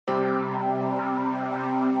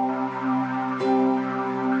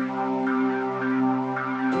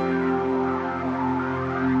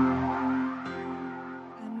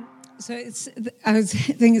I was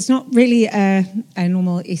thinking it's not really a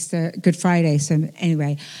normal Easter Good Friday. So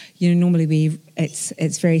anyway, normally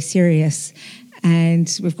it's very serious,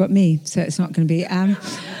 and we've got me, so it's not going to be.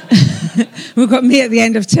 We've got me at the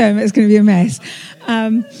end of term. It's going to be a mess,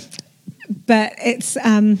 but it's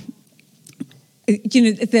that.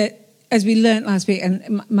 As we learnt last week,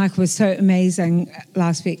 and Michael was so amazing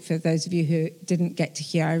last week, for those of you who didn't get to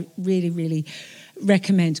hear, I really, really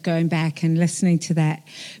recommend going back and listening to that.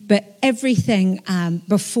 But everything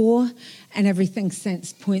before and everything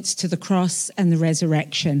since points to the cross and the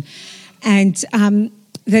resurrection. And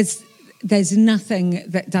there's nothing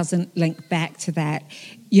that doesn't link back to that.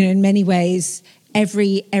 In many ways,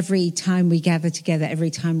 every time we gather together,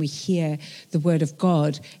 every time we hear the word of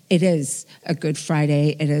God, it is a Good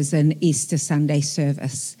Friday, it is an Easter Sunday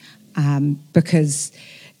service, because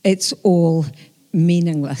it's all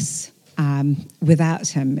meaningless without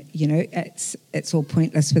him. It's all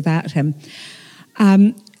pointless without him.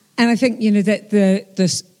 And I think that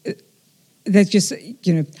there's just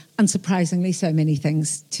unsurprisingly so many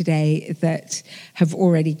things today that have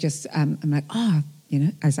already just I'm like,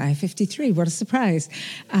 Isaiah 53, what a surprise.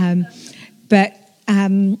 And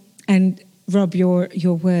Rob,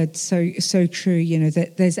 your word, so true,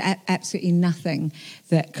 that there's absolutely nothing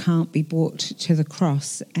that can't be brought to the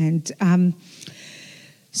cross. And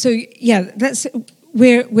that's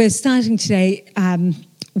we're starting today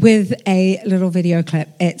with a little video clip.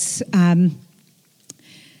 It's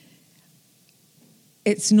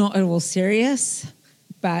not at all serious,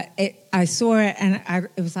 but I saw it and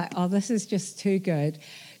it was like, oh, this is just too good.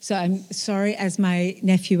 So I'm sorry, as my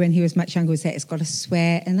nephew when he was much younger would say, it's got a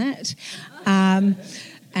swear in it. And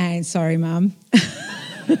sorry, Mum.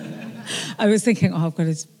 I was thinking,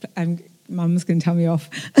 Mum's going to tell me off.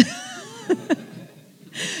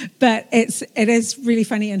 But it is really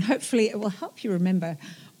funny, and hopefully it will help you remember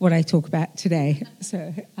what I talk about today.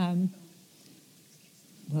 So,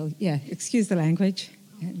 excuse the language.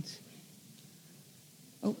 And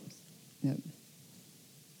no.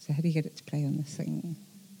 So how do you get it to play on this thing?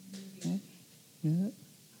 No.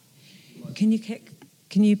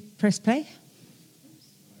 Can you press play?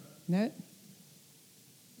 No.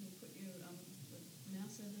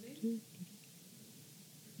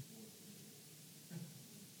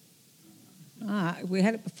 We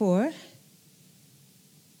had it before.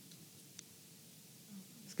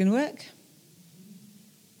 It's going to work.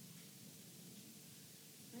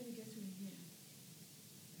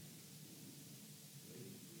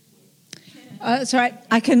 It's all right.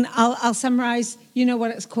 I'll summarize. You know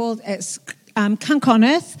what it's called? It's Kunk on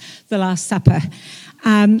Earth, the Last Supper.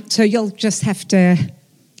 So you'll just have to,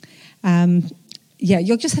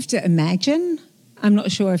 imagine. I'm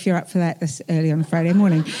not sure if you're up for that this early on a Friday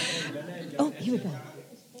morning. Oh, here we go.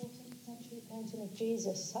 14th century painting of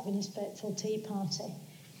Jesus having his fateful tea party.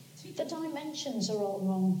 The dimensions are all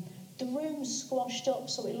wrong. The room's squashed up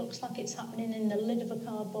so it looks like it's happening in the lid of a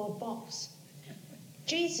cardboard box.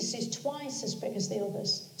 Jesus is twice as big as the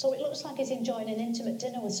others, so it looks like he's enjoying an intimate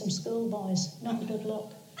dinner with some schoolboys. Not a good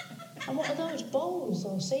look. And what are those bowls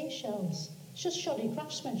or seashells? It's just shoddy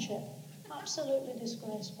craftsmanship. Absolutely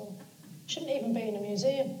disgraceful. Shouldn't even be in a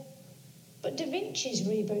museum. But Da Vinci's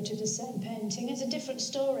rebooted the same painting. It's a different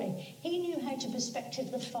story. He knew how to perspective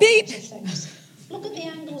the fault of things. Look at the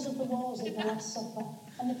angles of the walls in the Last Supper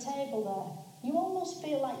and the table there. You almost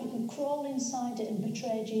feel like you can crawl inside it and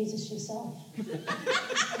betray Jesus yourself.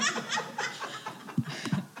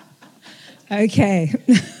 Okay.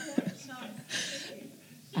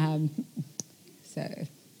 So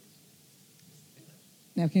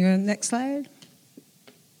now can you go to the next slide?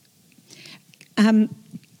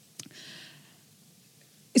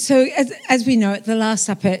 So as we know, at the Last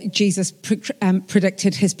Supper, Jesus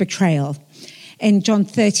predicted his betrayal. In John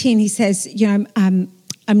 13, he says,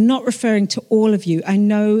 I'm not referring to all of you. I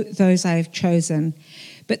know those I have chosen.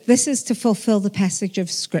 But this is to fulfill the passage of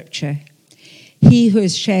Scripture. He who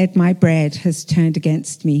has shared my bread has turned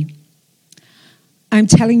against me. I'm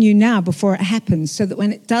telling you now before it happens, so that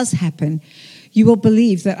when it does happen, you will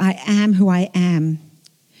believe that I am who I am.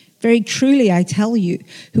 Very truly, I tell you,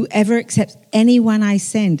 whoever accepts anyone I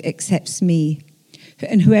send accepts me.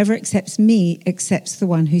 And whoever accepts me accepts the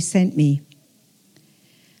one who sent me.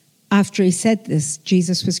 After he said this,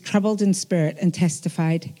 Jesus was troubled in spirit and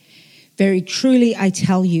testified, very truly, I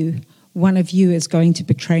tell you, one of you is going to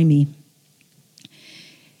betray me.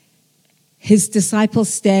 His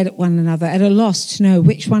disciples stared at one another, at a loss to know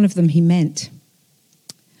which one of them he meant.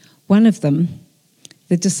 One of them,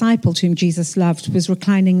 the disciple whom Jesus loved, was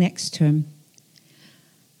reclining next to him.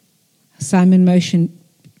 Simon motioned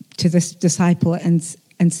to this disciple and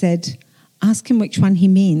said, ask him which one he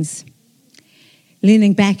means.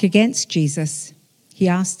 Leaning back against Jesus, he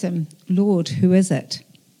asked him, "Lord, who is it?"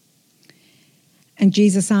 And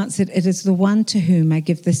Jesus answered, "It is the one to whom I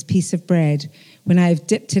give this piece of bread when I have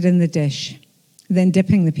dipped it in the dish." Then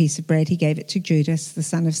dipping the piece of bread, he gave it to Judas, the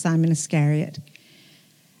son of Simon Iscariot.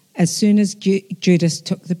 As soon as Judas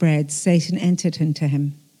took the bread, Satan entered into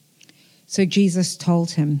him. So Jesus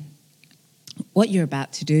told him, "What you're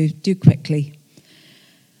about to do quickly."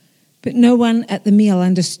 But no one at the meal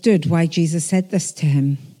understood why Jesus said this to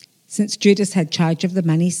him. Since Judas had charge of the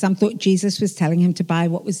money, some thought Jesus was telling him to buy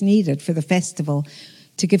what was needed for the festival,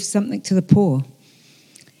 to give something to the poor.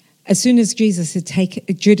 As soon as Judas had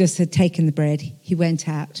taken the bread, he went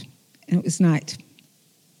out, and it was night.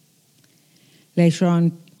 Later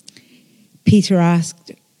on, Peter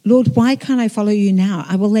asked, "Lord, why can't I follow you now?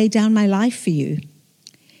 I will lay down my life for you."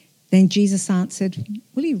 Then Jesus answered,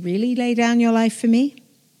 "Will you really lay down your life for me?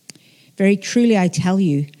 Very truly I tell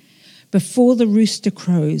you, before the rooster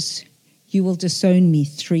crows, you will disown me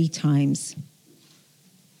 3 times.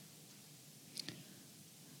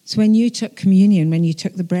 So when you took communion, when you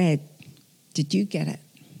took the bread, did you get it?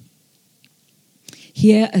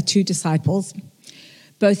 Here are 2 disciples.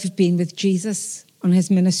 Both have been with Jesus on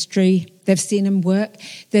his ministry. They've seen him work.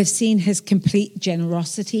 They've seen his complete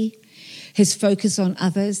generosity, his focus on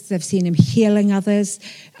others. They've seen him healing others,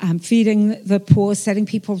 feeding the poor, setting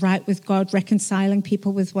people right with God, reconciling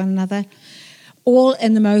people with one another, all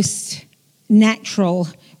in the most natural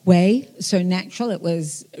way. So natural, it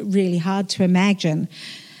was really hard to imagine.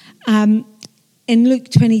 In Luke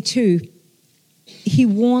 22, he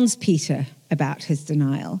warns Peter about his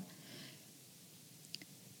denial.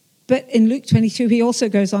 But in Luke 22, he also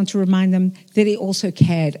goes on to remind them that he also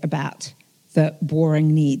cared about the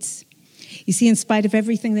boring needs. You see, in spite of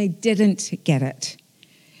everything, they didn't get it.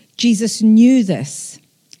 Jesus knew this,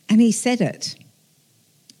 and he said it.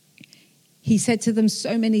 He said to them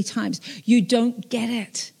so many times, "You don't get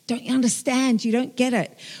it. Don't you understand? You don't get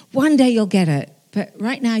it. One day you'll get it, but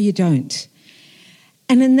right now you don't."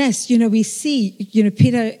 And in this, we see,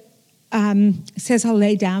 Peter says, "I'll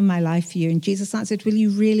lay down my life for you." And Jesus answered, "Will you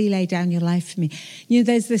really lay down your life for me?"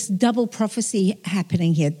 There's this double prophecy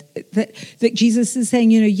happening here that Jesus is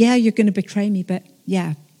saying, yeah, you're going to betray me, but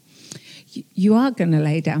yeah, you are going to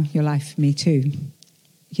lay down your life for me too.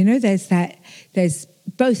 There's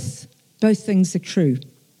both things are true.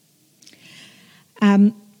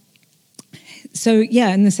 So,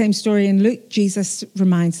 in the same story in Luke, Jesus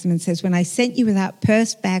reminds them and says, "When I sent you without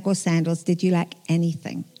purse, bag, or sandals, did you lack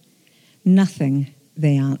anything?" "Nothing,"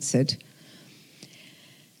 they answered.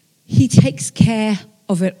 He takes care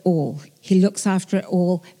of it all. He looks after it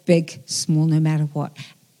all, big, small, no matter what.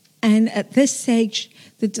 And at this stage,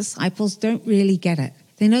 the disciples don't really get it.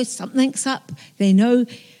 They know something's up. They know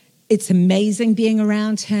it's amazing being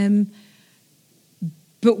around him.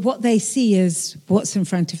 But what they see is what's in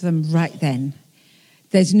front of them right then.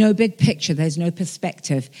 There's no big picture. There's no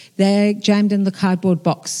perspective. They're jammed in the cardboard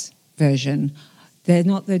box version. They're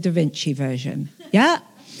not the Da Vinci version. Yeah?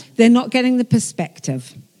 They're not getting the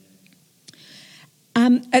perspective.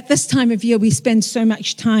 At this time of year, we spend so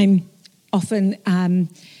much time often,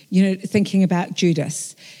 thinking about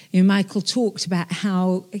Judas. Michael talked about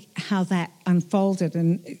how that unfolded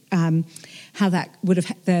and how that would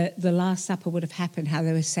have the Last Supper would have happened, how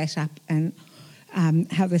they were set up, and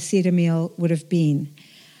how the Seder meal would have been.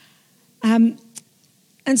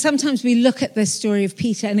 And sometimes we look at this story of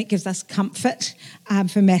Peter and it gives us comfort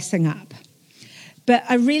for messing up. But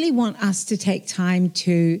I really want us to take time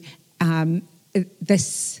to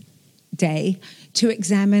this day to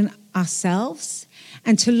examine ourselves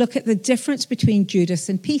and to look at the difference between Judas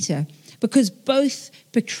and Peter, because both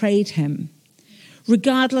betrayed him.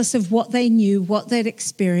 Regardless of what they knew, what they'd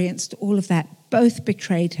experienced, all of that, both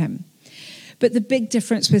betrayed him. But the big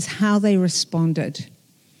difference was how they responded.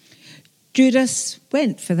 Judas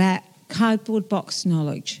went for that cardboard box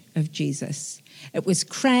knowledge of Jesus. It was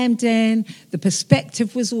crammed in. The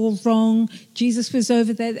perspective was all wrong. Jesus was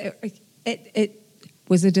over there. It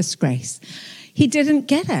was a disgrace. He didn't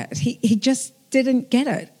get it. He just didn't get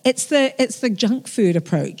it. It's the junk food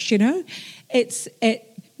approach, It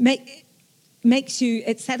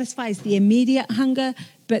satisfies the immediate hunger,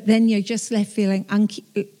 but then you're just left feeling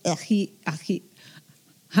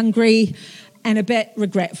hungry and a bit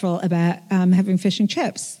regretful about having fish and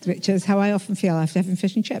chips, which is how I often feel after having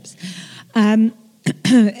fish and chips.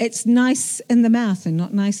 It's nice in the mouth and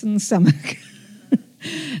not nice in the stomach.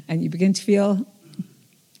 And you begin to feel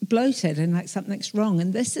bloated and like something's wrong.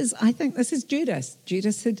 And I think this is Judas.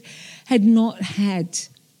 Judas had not had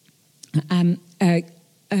a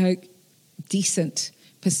decent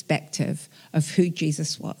perspective of who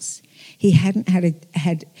Jesus was. He hadn't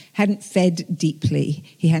fed deeply.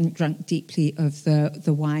 He hadn't drunk deeply of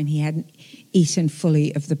the wine. He hadn't eaten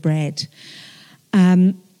fully of the bread.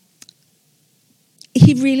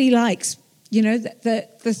 He really likes,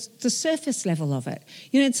 the surface level of it.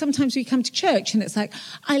 And sometimes we come to church and it's like,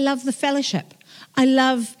 I love the fellowship. I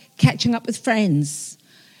love catching up with friends.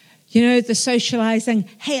 The socializing.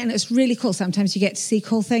 Hey, and it's really cool. Sometimes you get to see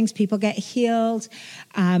cool things. People get healed,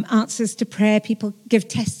 answers to prayer. People give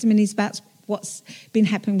testimonies about what's been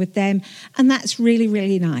happening with them. And that's really,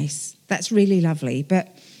 really nice. That's really lovely.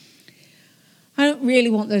 But I don't really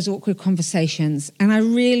want those awkward conversations. And I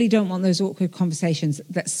really don't want those awkward conversations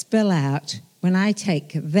that spill out when I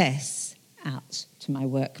take this out to my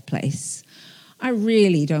workplace. I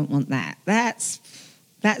really don't want that. That's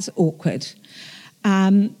awkward.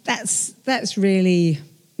 That's really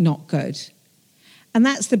not good. And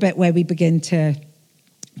that's the bit where we begin to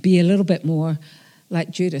be a little bit more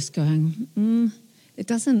like Judas, going, it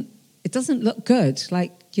doesn't look good.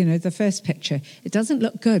 Like, the first picture, it doesn't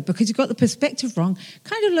look good because you've got the perspective wrong.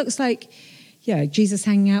 Kind of looks like, Jesus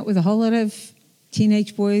hanging out with a whole lot of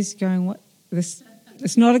teenage boys going, what, this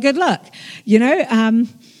it's not a good look,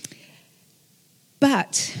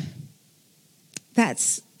 but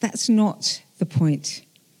that's not the point.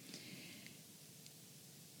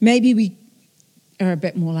 Maybe we are a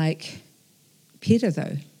bit more like Peter,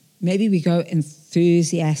 though. Maybe we go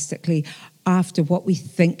enthusiastically after what we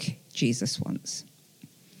think Jesus wants.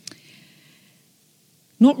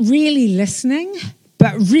 Not really listening,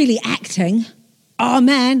 but really acting. Oh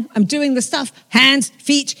man, I'm doing the stuff. Hands,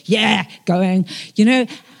 feet, yeah, going,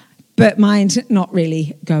 but mind not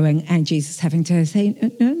really going, and Jesus having to say,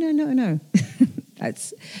 no.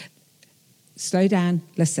 That's slow down,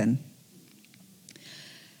 listen.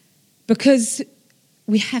 Because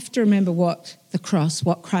we have to remember what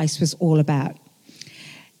Christ was all about.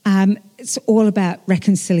 It's all about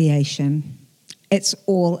reconciliation. It's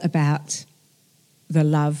all about the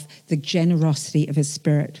love, the generosity of his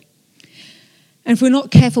Spirit. And if we're not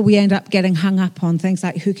careful, we end up getting hung up on things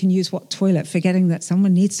like who can use what toilet, forgetting that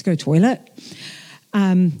someone needs to go toilet.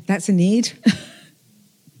 That's a need.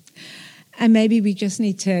 And maybe we just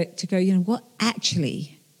need to go, what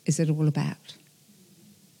actually is it all about?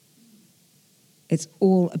 It's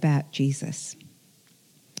all about Jesus.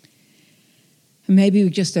 And maybe we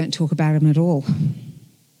just don't talk about him at all.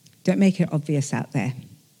 Don't make it obvious out there.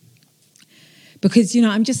 Because,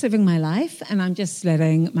 I'm just living my life and I'm just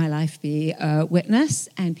letting my life be a witness,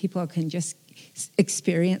 and people can just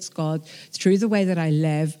experience God through the way that I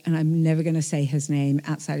live, and I'm never going to say his name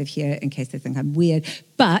outside of here in case they think I'm weird.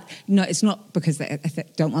 But no, it's not because I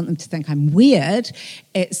don't want them to think I'm weird.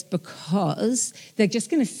 It's because they're just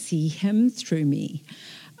going to see him through me,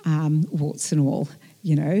 warts and all,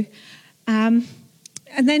 And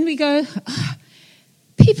then we go,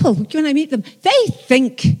 people, when I meet them, they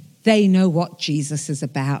think they know what Jesus is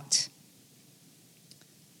about.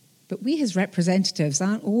 But we as representatives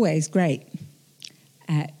aren't always great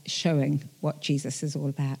at showing what Jesus is all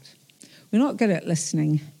about. We're not good at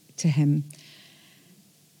listening to him.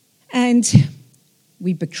 And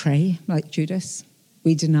we betray like Judas.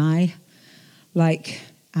 We deny like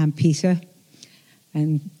Peter.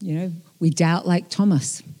 And, we doubt like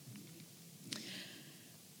Thomas.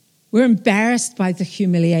 We're embarrassed by the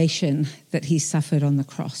humiliation that he suffered on the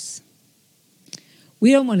cross.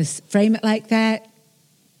 We don't want to frame it like that,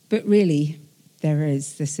 but really there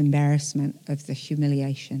is this embarrassment of the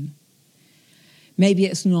humiliation. Maybe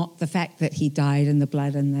it's not the fact that he died in the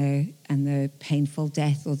blood and the painful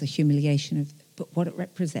death or the humiliation but what it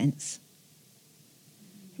represents.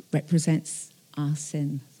 It represents our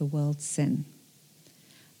sin, the world's sin.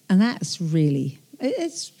 And that's really,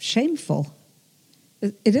 it's shameful.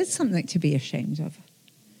 It is something to be ashamed of.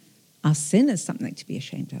 Our sin is something to be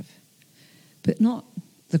ashamed of. But not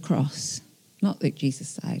the cross, not that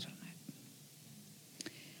Jesus died on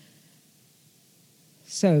it.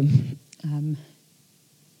 So,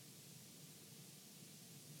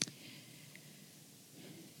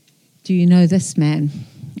 do you know this man?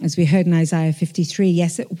 As we heard in Isaiah 53,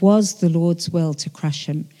 yes, it was the Lord's will to crush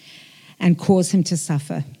him and cause him to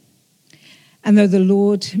suffer. And though the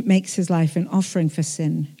Lord makes his life an offering for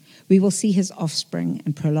sin, we will see his offspring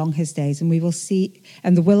and prolong his days, and we will see,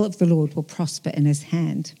 and the will of the Lord will prosper in his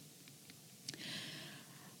hand.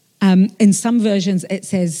 In some versions, it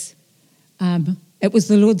says it was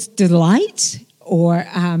the Lord's delight or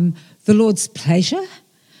the Lord's pleasure.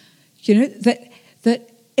 That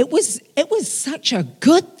it was such a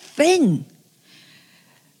good thing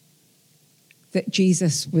that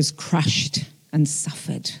Jesus was crushed and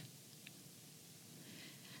suffered.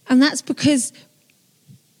 And that's because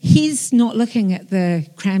he's not looking at the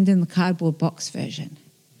crammed in the cardboard box version.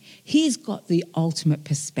 He's got the ultimate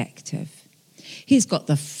perspective. He's got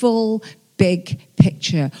the full big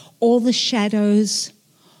picture, all the shadows,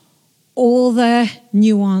 all the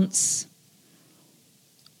nuance,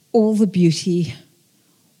 all the beauty,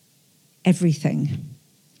 everything.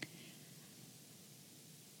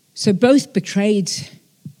 So both betrayed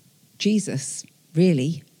Jesus,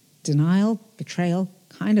 really. Denial, betrayal,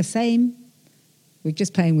 kind of same. We're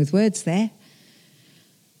just playing with words there.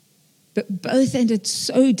 But both ended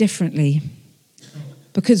so differently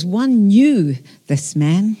because one knew this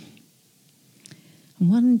man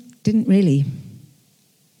and one didn't really.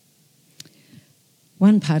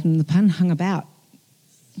 One, pardon the pun, hung about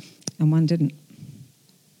and one didn't.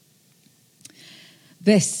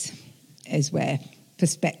 This is where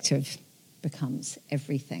perspective becomes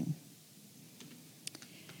everything.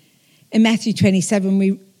 In Matthew 27,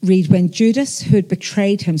 we read, when Judas, who had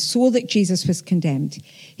betrayed him, saw that Jesus was condemned,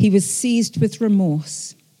 he was seized with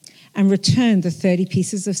remorse and returned the 30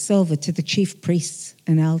 pieces of silver to the chief priests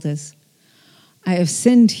and elders. I have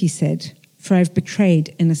sinned, he said, for I have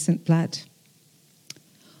betrayed innocent blood.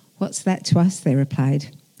 What's that to us, they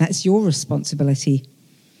replied. That's your responsibility.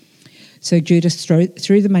 So Judas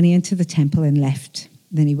threw the money into the temple and left.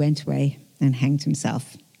 Then he went away and hanged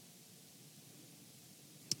himself.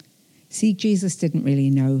 See, Judas didn't really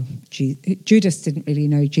know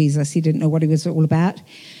Jesus. He didn't know what he was all about.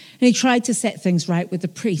 And he tried to set things right with the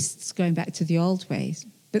priests, going back to the old ways.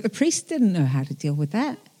 But the priests didn't know how to deal with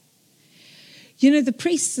that. You know, the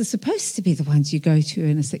priests are supposed to be the ones you go to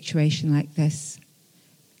in a situation like this.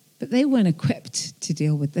 But they weren't equipped to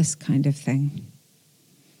deal with this kind of thing.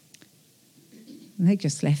 And they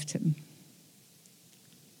just left him.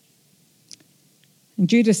 And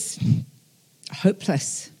Judas,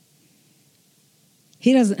 hopeless.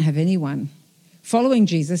 He doesn't have anyone. Following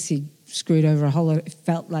Jesus, he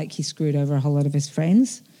felt like he screwed over a whole lot of his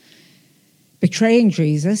friends. Betraying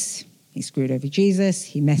Jesus, he screwed over Jesus.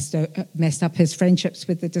 He messed up his friendships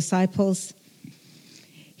with the disciples.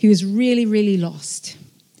 He was really, really lost.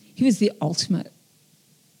 He was the ultimate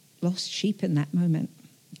lost sheep in that moment.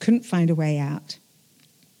 Couldn't find a way out.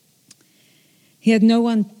 He had no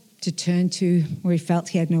one to turn to, or he felt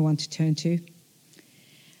he had no one to turn to.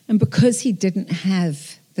 And because he didn't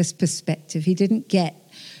have this perspective, he didn't get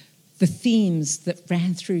the themes that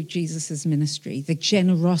ran through Jesus' ministry, the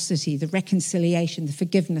generosity, the reconciliation, the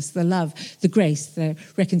forgiveness, the love, the grace, the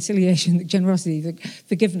reconciliation, the generosity, the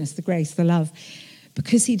forgiveness, the grace, the love.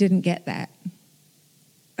 Because he didn't get that,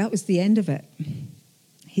 that was the end of it.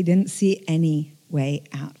 He didn't see any way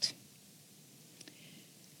out.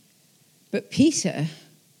 But Peter,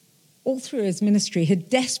 all through his ministry, had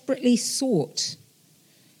desperately sought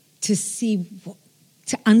to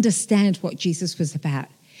understand what Jesus was about.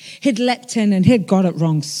 He'd leapt in and he'd got it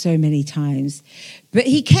wrong so many times. But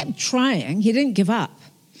he kept trying. He didn't give up.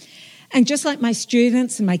 And just like my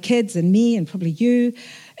students and my kids and me and probably you,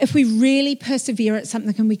 if we really persevere at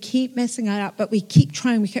something and we keep messing it up, but we keep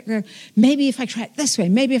trying, we keep going, maybe if I try it this way,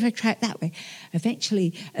 maybe if I try it that way,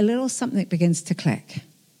 eventually a little something begins to click.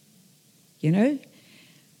 You know?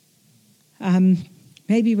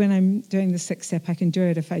 Maybe when I'm doing the 6th step, I can do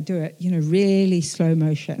it if I do it, really slow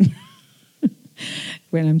motion.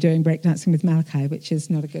 When I'm doing breakdancing with Malachi, which is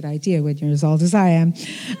not a good idea when you're as old as I am.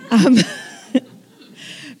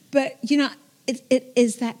 But, it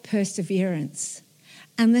is that perseverance.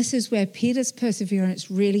 And this is where Peter's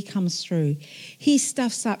perseverance really comes through. He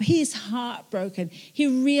stuffs up. He's heartbroken. He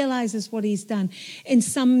realizes what he's done. In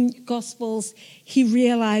some Gospels, he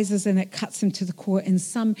realizes and it cuts him to the core. In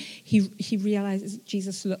some, he realizes,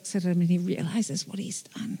 Jesus looks at him and he realizes what he's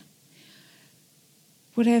done.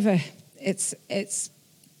 Whatever, it's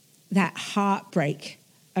that heartbreak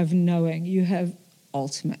of knowing you have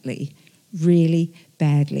ultimately really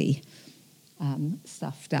badly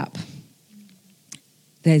stuffed up.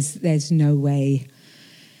 There's no way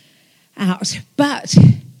out. But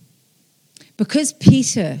because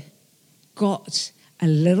Peter got a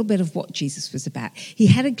little bit of what Jesus was about, he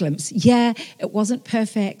had a glimpse. Yeah, it wasn't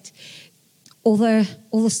perfect. All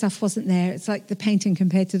the stuff wasn't there. It's like the painting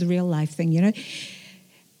compared to the real life thing,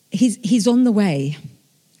 He's on the way.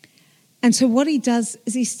 And so what he does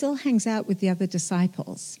is he still hangs out with the other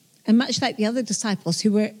disciples. And much like the other disciples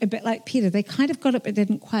who were a bit like Peter, they kind of got it but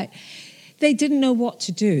didn't quite. They didn't know what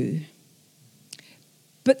to do.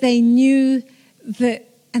 But they knew that,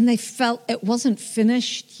 and they felt it wasn't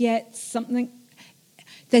finished yet,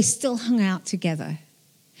 they still hung out together.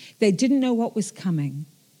 They didn't know what was coming,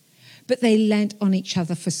 but they lent on each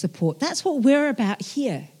other for support. That's what we're about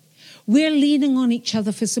here. We're leaning on each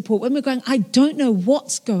other for support. When we're going, I don't know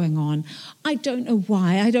what's going on. I don't know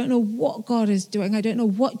why. I don't know what God is doing. I don't know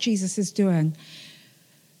what Jesus is doing.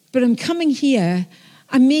 But I'm coming here,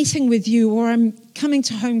 I'm meeting with you, or I'm coming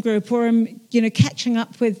to home group, or I'm, catching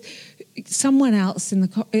up with someone else in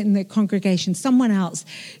the congregation, someone else,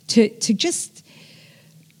 to just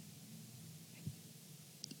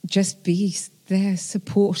be there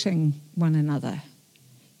supporting one another.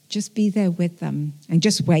 Just be there with them and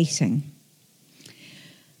just waiting.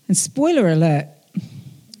 And spoiler alert,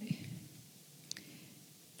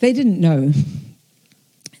 they didn't know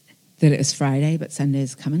that it was Friday, but Sunday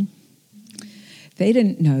is coming. They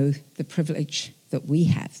didn't know the privilege that we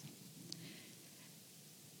have.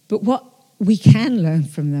 But what we can learn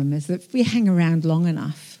from them is that if we hang around long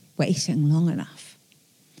enough, waiting long enough,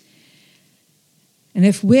 and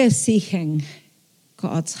if we're seeking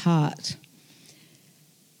God's heart,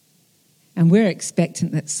 and we're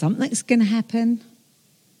expectant that something's going to happen,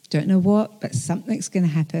 don't know what, but something's going to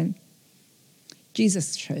happen,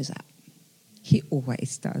 Jesus shows up. He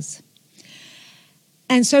always does.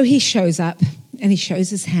 And so he shows up and he shows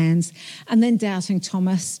his hands, and then doubting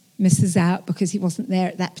Thomas misses out because he wasn't there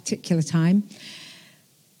at that particular time.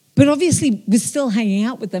 But obviously was still hanging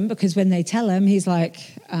out with them, because when they tell him, he's like,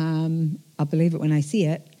 I'll believe it when I see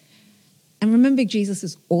it. And remember, Jesus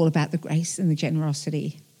is all about the grace and the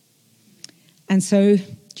generosity. And so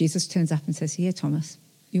Jesus turns up and says, here, Thomas,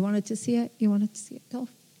 you wanted to see it? You wanted to see it? Go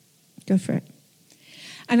for it.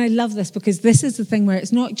 And I love this, because this is the thing where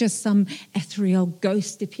it's not just some ethereal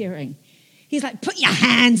ghost appearing. He's like, put your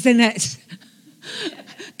hands in it.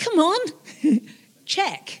 Come on.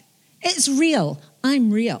 Check. It's real.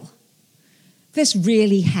 I'm real. This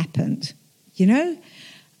really happened,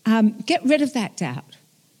 Get rid of that doubt.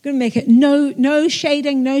 Going to make it no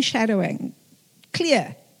shading, no shadowing.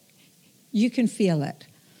 Clear. You can feel it.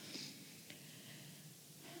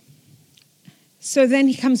 So then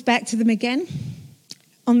he comes back to them again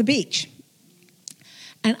on the beach.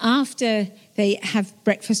 And after they have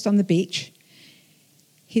breakfast on the beach,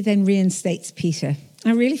 he then reinstates Peter.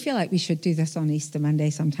 I really feel like we should do this on Easter Monday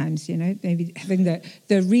sometimes, maybe having the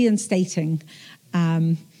reinstating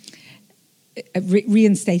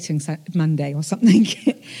Monday or something.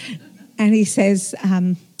 And he says,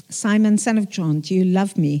 Simon, son of John, do you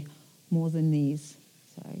love me more than these?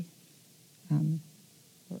 Sorry.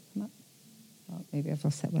 Maybe I've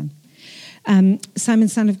lost that one. Simon,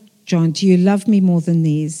 son of John, do you love me more than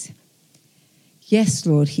these? Yes,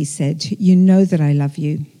 Lord, he said, you know that I love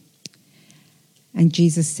you. And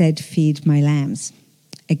Jesus said, feed my lambs.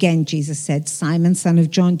 Again, Jesus said, Simon, son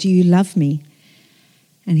of John, do you love me?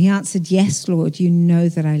 And he answered, yes, Lord, you know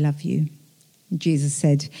that I love you. And Jesus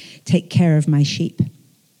said, take care of my sheep.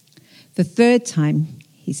 The third time,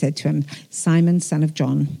 he said to him, Simon, son of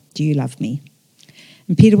John, do you love me?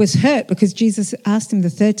 And Peter was hurt because Jesus asked him the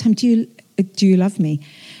third time, do you love me?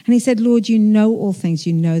 And he said, Lord, you know all things.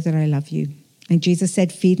 You know that I love you. And Jesus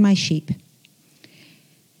said, feed my sheep.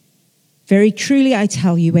 Very truly, I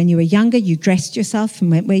tell you, when you were younger, you dressed yourself and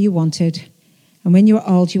went where you wanted. And when you are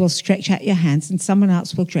old, you will stretch out your hands and someone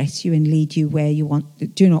else will dress you and lead you where you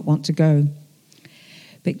do not want to go.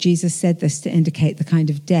 But Jesus said this to indicate the kind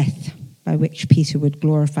of death by which Peter would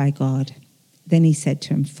glorify God. Then he said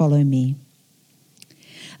to him, follow me.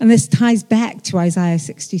 And this ties back to Isaiah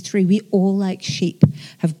 63. We all, like sheep,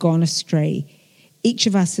 have gone astray. Each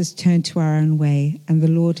of us has turned to our own way, and the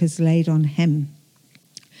Lord has laid on him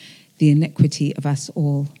the iniquity of us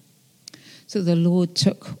all. So the Lord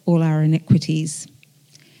took all our iniquities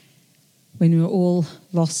when we were all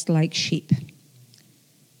lost like sheep.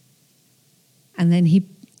 And then he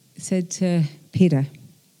said to Peter,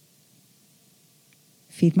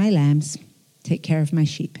 feed my lambs, take care of my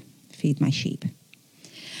sheep, feed my sheep.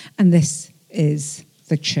 And this is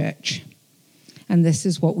the church. And this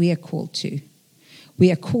is what we are called to.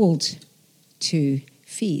 We are called to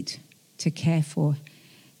feed, to care for,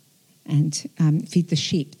 and feed the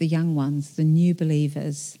sheep, the young ones, the new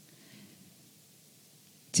believers,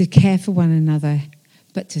 to care for one another,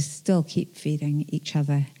 but to still keep feeding each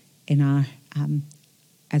other in our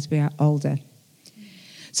as we are older.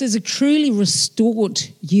 So as a truly restored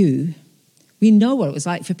you, we know what it was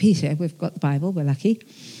like for Peter. We've got the Bible, we're lucky.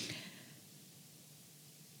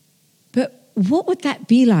 But what would that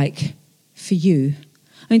be like for you?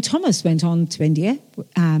 I mean, Thomas went on to India,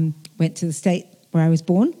 went to the state where I was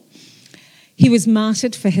born. He was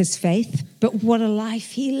martyred for his faith, but what a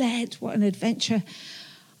life he led, what an adventure.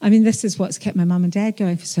 I mean, this is what's kept my mum and dad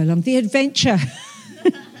going for so long, the adventure.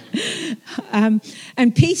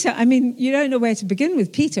 And Peter, I mean, you don't know where to begin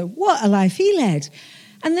with Peter. What a life he led.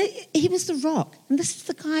 And he was the rock. And this is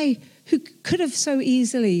the guy who could have so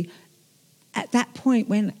easily, at that point,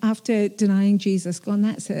 when after denying Jesus, gone,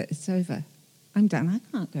 that's it, it's over. I'm done. I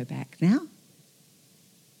can't go back now.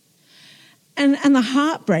 And the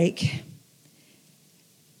heartbreak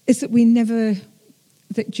is that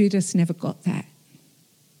Judas never got that.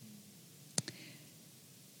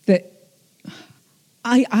 That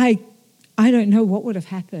I don't know what would have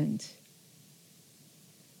happened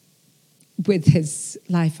with his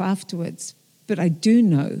life afterwards, but I do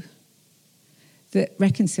know that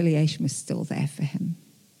reconciliation was still there for him,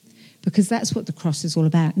 because that's what the cross is all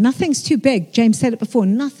about. Nothing's too big. James said it before,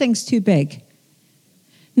 nothing's too big.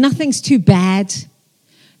 Nothing's too bad.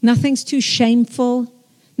 Nothing's too shameful.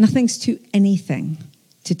 Nothing's too anything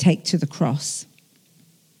to take to the cross.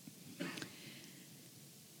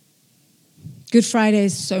 Good Friday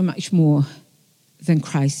is so much more than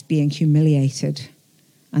Christ being humiliated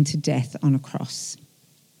unto death on a cross.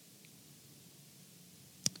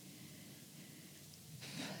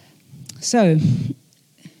 So,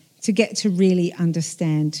 to get to really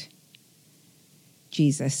understand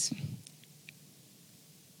Jesus,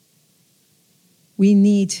 we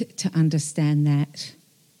need to understand that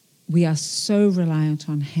we are so reliant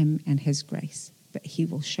on him and his grace, but he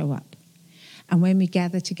will show up. And when we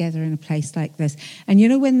gather together in a place like this, and you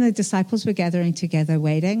know, when the disciples were gathering together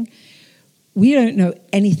waiting, we don't know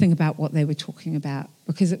anything about what they were talking about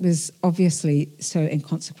because it was obviously so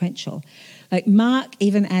inconsequential. Like Mark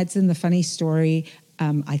even adds in the funny story,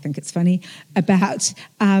 I think it's funny, about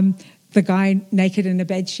the guy naked in a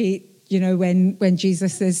bedsheet, you know, when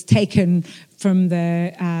Jesus is taken from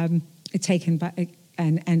and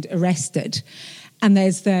arrested. And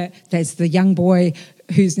there's the young boy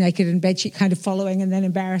who's naked in bedsheet kind of following and then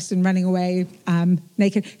embarrassed and running away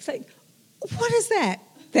naked. It's like, what is that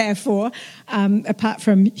there for, apart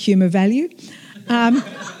from humour value?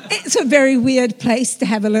 It's a very weird place to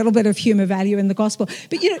have a little bit of humour value in the gospel.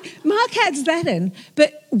 But, you know, Mark adds that in.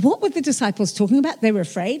 But what were the disciples talking about? They were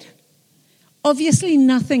afraid. Obviously,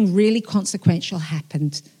 nothing really consequential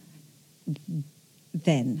happened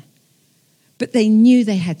then. But they knew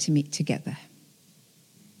they had to meet together.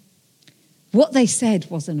 What they said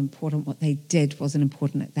wasn't important. What they did wasn't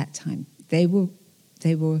important at that time. They were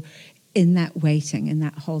in that waiting, in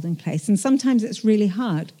that holding place. And sometimes it's really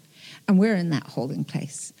hard. And we're in that holding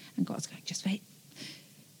place. And God's going, just wait.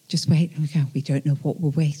 Just wait. And we go, we don't know what we're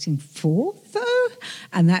waiting for, though.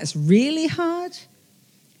 And that's really hard.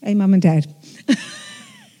 Hey, Mum and Dad.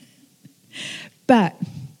 But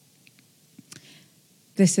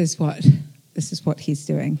this is what he's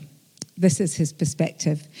doing. This is his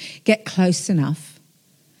perspective. Get close enough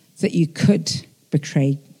that you could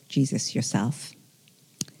betray Jesus yourself.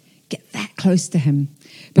 Get that close to him.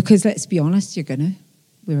 Because let's be honest,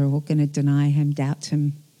 we're all going to deny him, doubt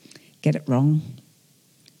him, get it wrong.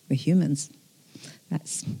 We're humans.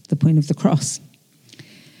 That's the point of the cross.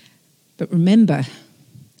 But remember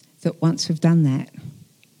that once we've done that,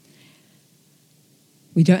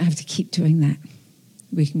 we don't have to keep doing that.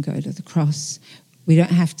 We can go to the cross. We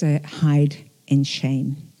don't have to hide in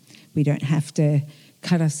shame. We don't have to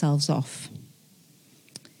cut ourselves off.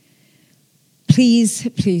 Please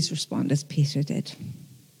respond as Peter did.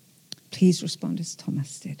 Please respond as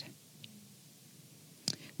Thomas did.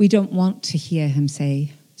 We don't want to hear him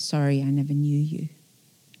say, sorry, I never knew you.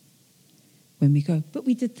 When we go, but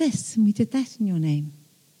we did this and we did that in your name.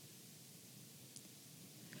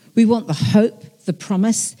 We want the hope, the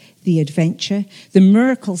promise, the adventure, the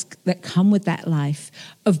miracles that come with that life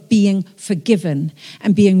of being forgiven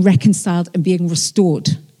and being reconciled and being restored.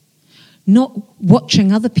 Not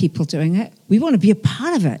watching other people doing it. We want to be a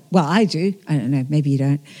part of it. Well, I do. I don't know. Maybe you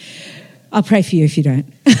don't. I'll pray for you if you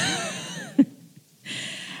don't.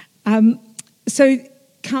 So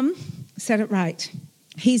come, set it right.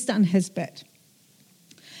 He's done his bit.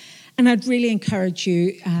 And I'd really encourage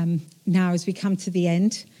you now as we come to the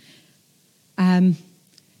end,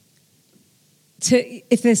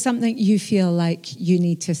 if there's something you feel like you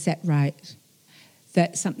need to set right,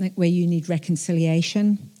 that's something where you need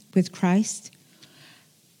reconciliation with Christ,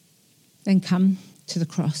 then come to the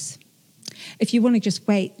cross. If you want to just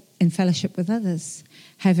wait in fellowship with others,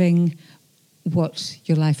 having what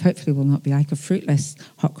your life hopefully will not be like, a fruitless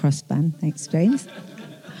hot cross bun, thanks James.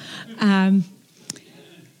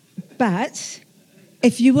 But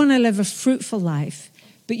if you want to live a fruitful life,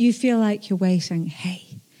 but you feel like you're waiting,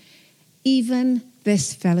 hey, even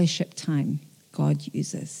this fellowship time, God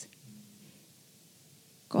uses.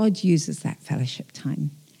 God uses that fellowship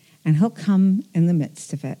time. And he'll come in the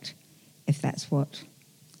midst of it if that's what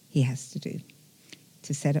he has to do,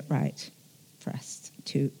 to set it right for us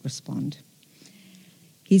to respond.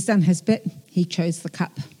 He's done his bit. He chose the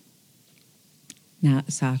cup. Now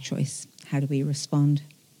it's our choice. How do we respond?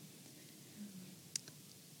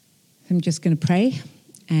 I'm just going to pray.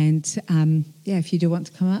 And if you do want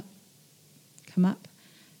to come up.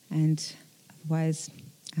 And otherwise,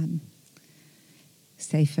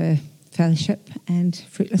 stay for fellowship and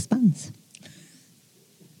fruitless buns.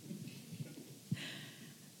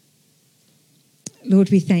 Lord,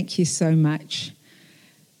 we thank you so much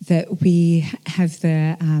that we have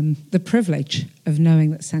the privilege of knowing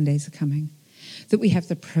that Sundays are coming, that we have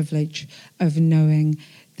the privilege of knowing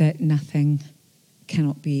that nothing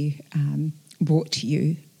cannot be brought to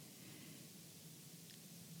you.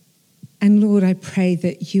 And Lord, I pray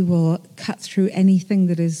that you will cut through anything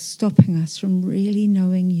that is stopping us from really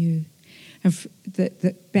knowing you, and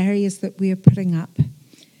the barriers that we are putting up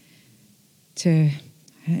to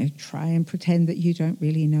try and pretend that you don't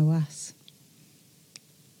really know us.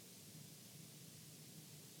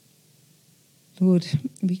 Lord,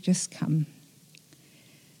 we just come.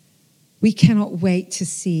 We cannot wait to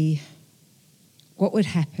see what would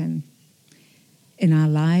happen in our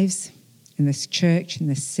lives, in this church, in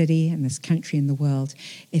this city, in this country, in the world,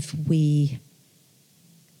 if we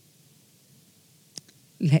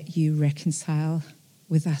let you reconcile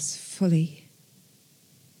with us fully,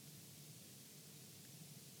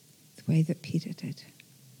 the way that Peter did,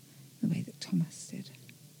 the way that Thomas did.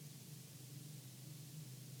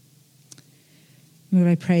 Lord,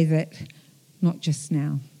 I pray that not just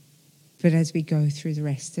now, but as we go through the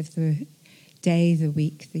rest of the day, the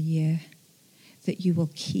week, the year, that you will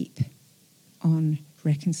keep on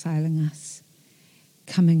reconciling us,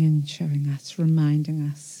 coming and showing us, reminding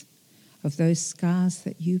us of those scars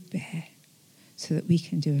that you bear, so that we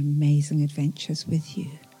can do amazing adventures with you.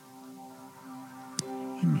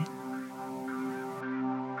 Amen.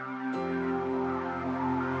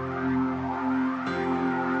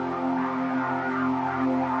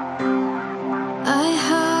 I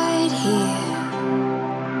hide here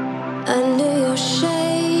under your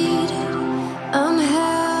shade. I'm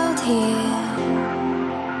held here,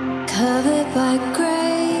 covered by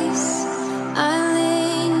grace. I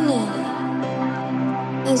lean in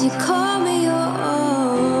as you call me your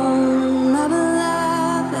own, my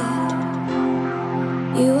beloved.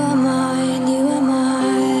 You are mine, you are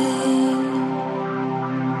mine.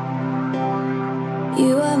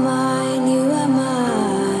 You are mine, you are mine.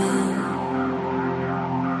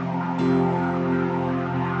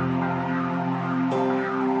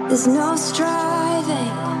 There's no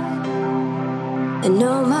striving and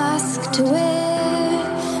no mask to wear,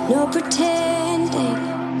 no pretending,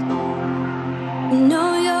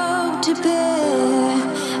 no yoke to bear.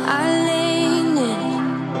 I lean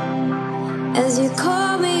in as you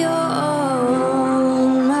call me your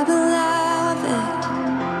own, my beloved.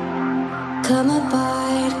 Come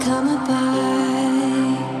abide, come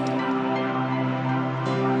abide.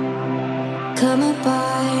 Come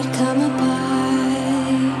abide, come abide.